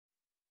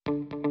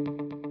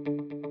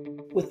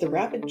With the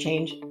rapid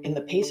change in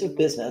the pace of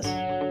business,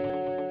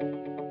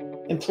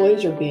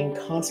 employees are being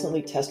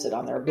constantly tested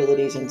on their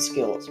abilities and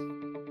skills.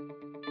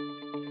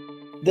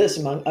 This,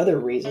 among other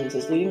reasons,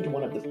 is leading to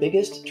one of the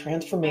biggest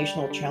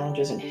transformational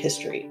challenges in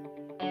history: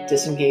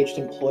 disengaged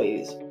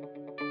employees.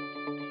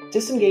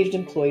 Disengaged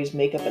employees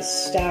make up a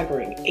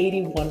staggering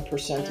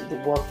 81% of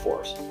the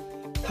workforce,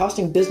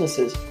 costing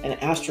businesses an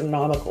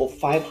astronomical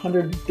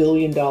 $500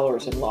 billion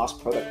in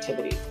lost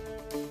productivity.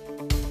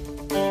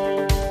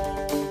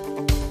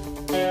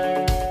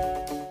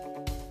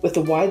 With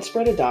the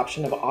widespread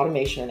adoption of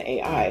automation and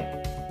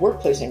AI,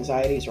 workplace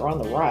anxieties are on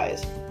the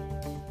rise.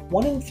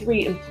 1 in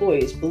 3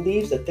 employees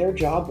believes that their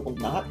job will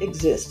not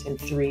exist in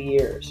 3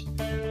 years.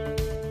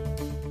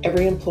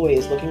 Every employee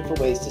is looking for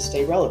ways to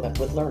stay relevant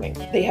with learning.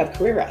 They have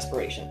career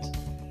aspirations.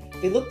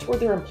 They look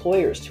toward their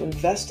employers to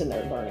invest in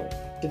their learning,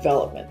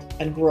 development,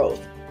 and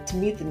growth to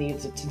meet the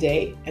needs of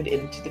today and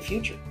into the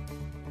future.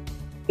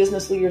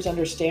 Business leaders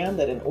understand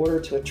that in order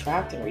to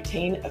attract and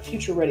retain a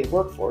future-ready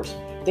workforce,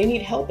 they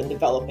need help in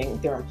developing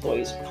their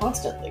employees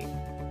constantly.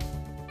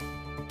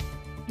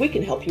 We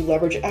can help you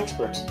leverage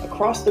experts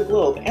across the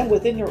globe and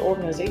within your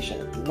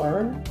organization to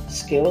learn,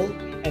 skill,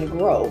 and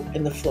grow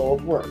in the flow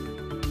of work.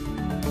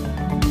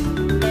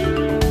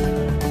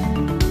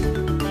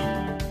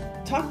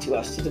 Talk to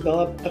us to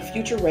develop a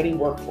future-ready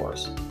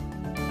workforce.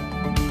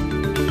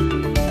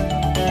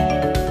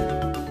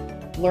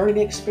 Learning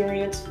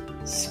experience,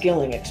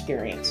 skilling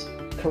experience,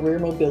 career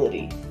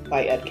mobility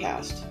by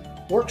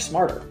EdCast. Work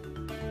smarter.